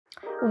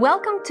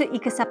Welcome to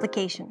ECOS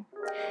application.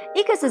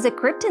 ECOS is a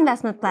crypto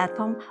investment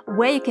platform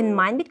where you can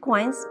mine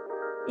bitcoins,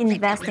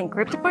 invest in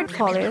crypto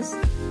portfolios,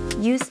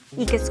 use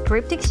ECOS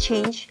crypto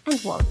exchange and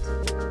wallet.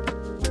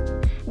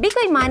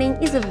 Bitcoin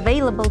mining is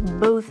available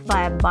both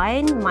via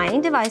buying mining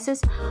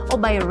devices or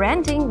by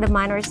renting the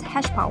miner's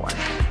hash power.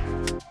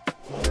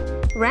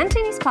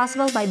 Renting is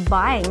possible by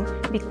buying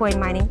Bitcoin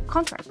mining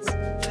contracts.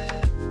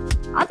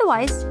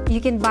 Otherwise, you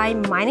can buy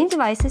mining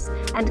devices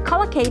and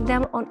collocate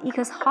them on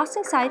ECOS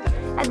hosting site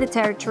at the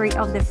territory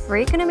of the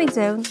Free Economic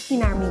Zone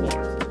in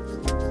Armenia.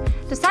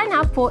 To sign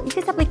up for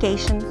ECOS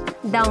application,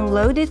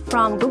 download it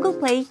from Google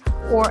Play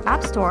or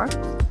App Store.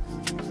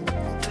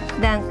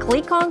 Then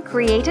click on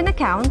Create an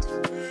account,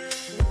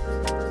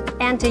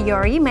 enter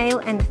your email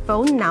and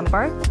phone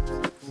number,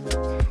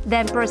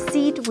 then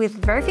proceed with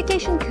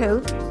verification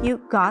code you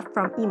got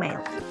from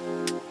email.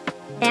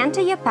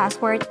 Enter your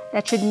password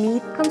that should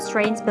meet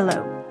constraints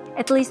below: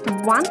 at least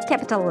one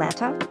capital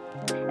letter,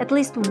 at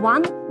least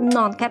one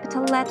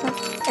non-capital letter,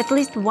 at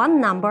least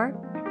one number,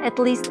 at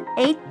least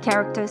 8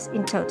 characters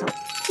in total.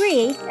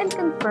 Create and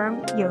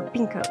confirm your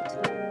PIN code.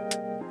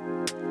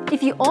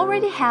 If you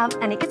already have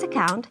an ECOS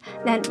account,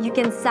 then you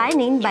can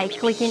sign in by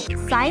clicking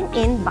Sign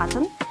In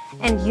button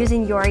and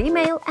using your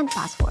email and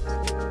password.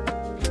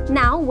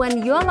 Now,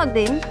 when you are logged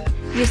in,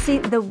 you see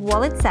the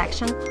wallet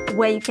section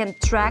where you can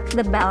track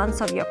the balance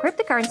of your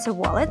cryptocurrency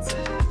wallets,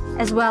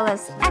 as well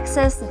as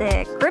access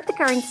the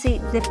cryptocurrency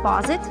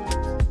deposit,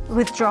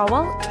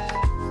 withdrawal,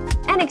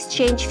 and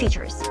exchange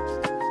features.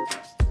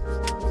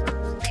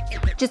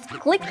 Just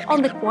click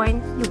on the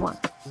coin you want.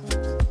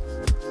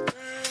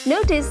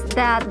 Notice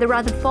that there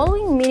are the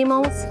following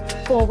minimums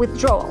for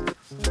withdrawal.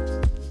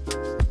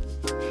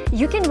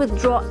 You can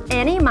withdraw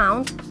any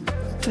amount,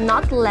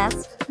 not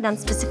less than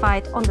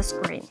specified on the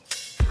screen.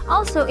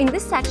 Also, in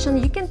this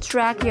section, you can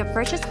track your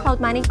purchased cloud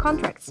mining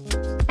contracts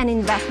and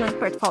investment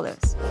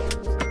portfolios.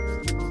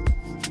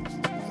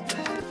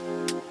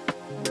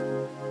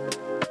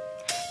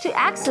 To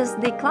access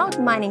the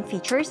cloud mining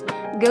features,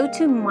 go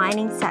to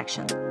Mining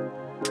section.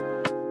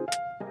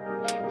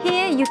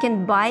 Here, you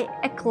can buy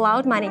a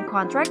cloud mining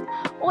contract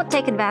or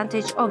take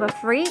advantage of a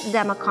free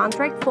demo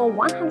contract for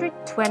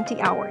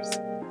 120 hours.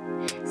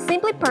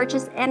 Simply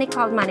purchase any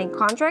cloud mining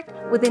contract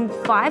within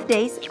 5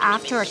 days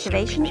after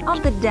activation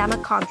of the demo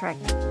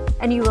contract,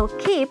 and you will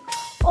keep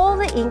all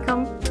the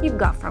income you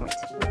got from it.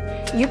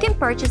 You can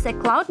purchase a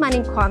cloud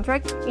mining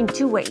contract in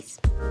 2 ways.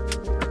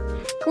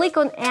 Click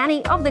on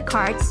any of the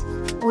cards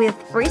with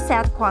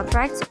preset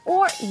contracts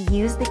or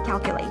use the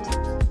calculator.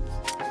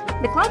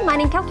 The cloud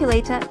mining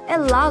calculator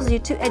allows you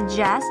to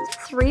adjust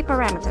 3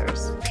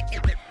 parameters: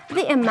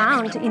 the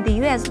amount in the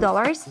US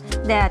dollars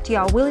that you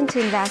are willing to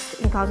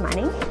invest in cloud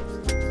mining,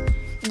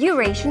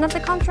 duration of the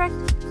contract,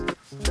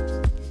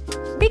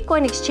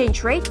 Bitcoin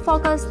exchange rate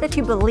focus that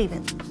you believe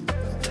in.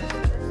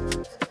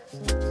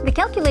 The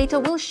calculator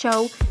will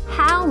show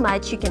how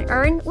much you can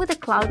earn with a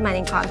cloud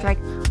mining contract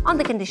on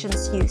the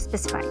conditions you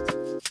specified.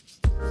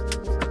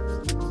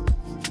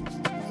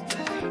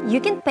 You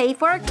can pay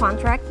for a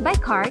contract by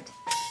card,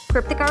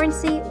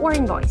 cryptocurrency, or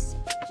invoice.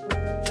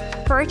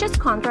 Purchased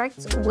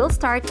contracts will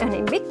start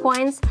earning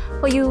Bitcoins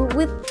for you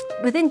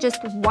within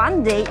just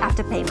 1 day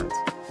after payment.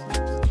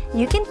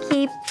 You can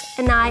keep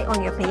an eye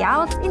on your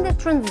payouts in the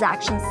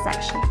Transactions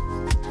section.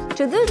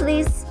 To do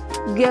this,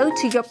 go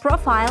to your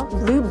profile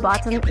blue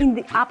button in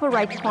the upper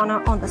right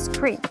corner on the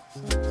screen,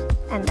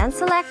 and then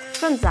select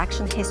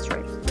Transaction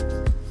History.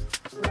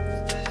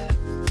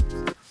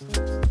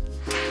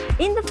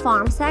 In the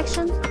Farm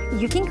section,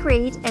 you can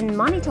create and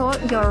monitor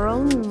your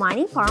own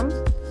mining farm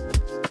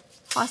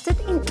hosted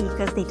in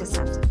ECOS data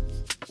center.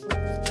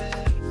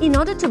 In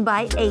order to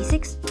buy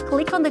ASICs,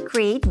 click on the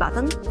Create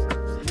button,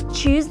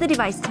 choose the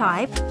device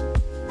type,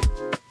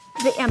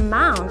 the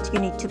amount you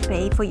need to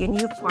pay for your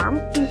new farm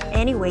in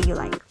any way you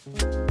like.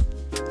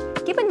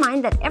 Keep in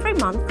mind that every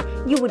month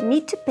you would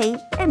need to pay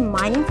a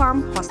mining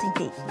farm hosting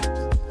fee.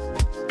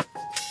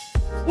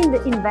 In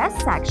the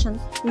Invest section,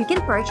 you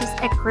can purchase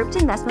a crypto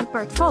investment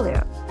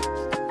portfolio.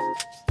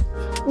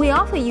 We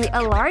offer you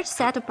a large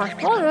set of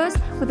portfolios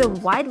with a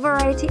wide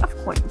variety of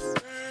coins.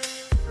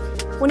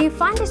 When you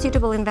find a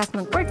suitable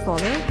investment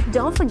portfolio,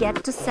 don't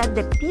forget to set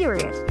the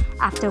period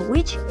after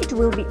which it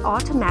will be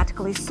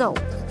automatically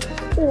sold,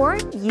 or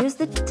use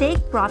the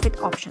Take Profit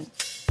option.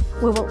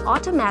 We will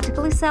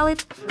automatically sell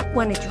it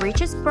when it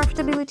reaches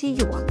profitability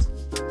you want.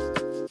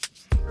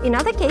 In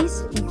other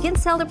case, you can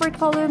sell the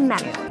portfolio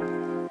manually.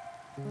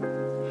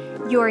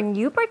 Your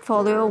new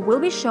portfolio will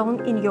be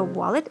shown in your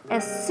wallet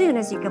as soon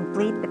as you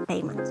complete the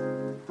payment.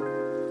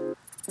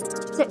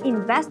 So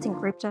invest in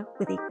crypto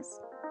with ECOS.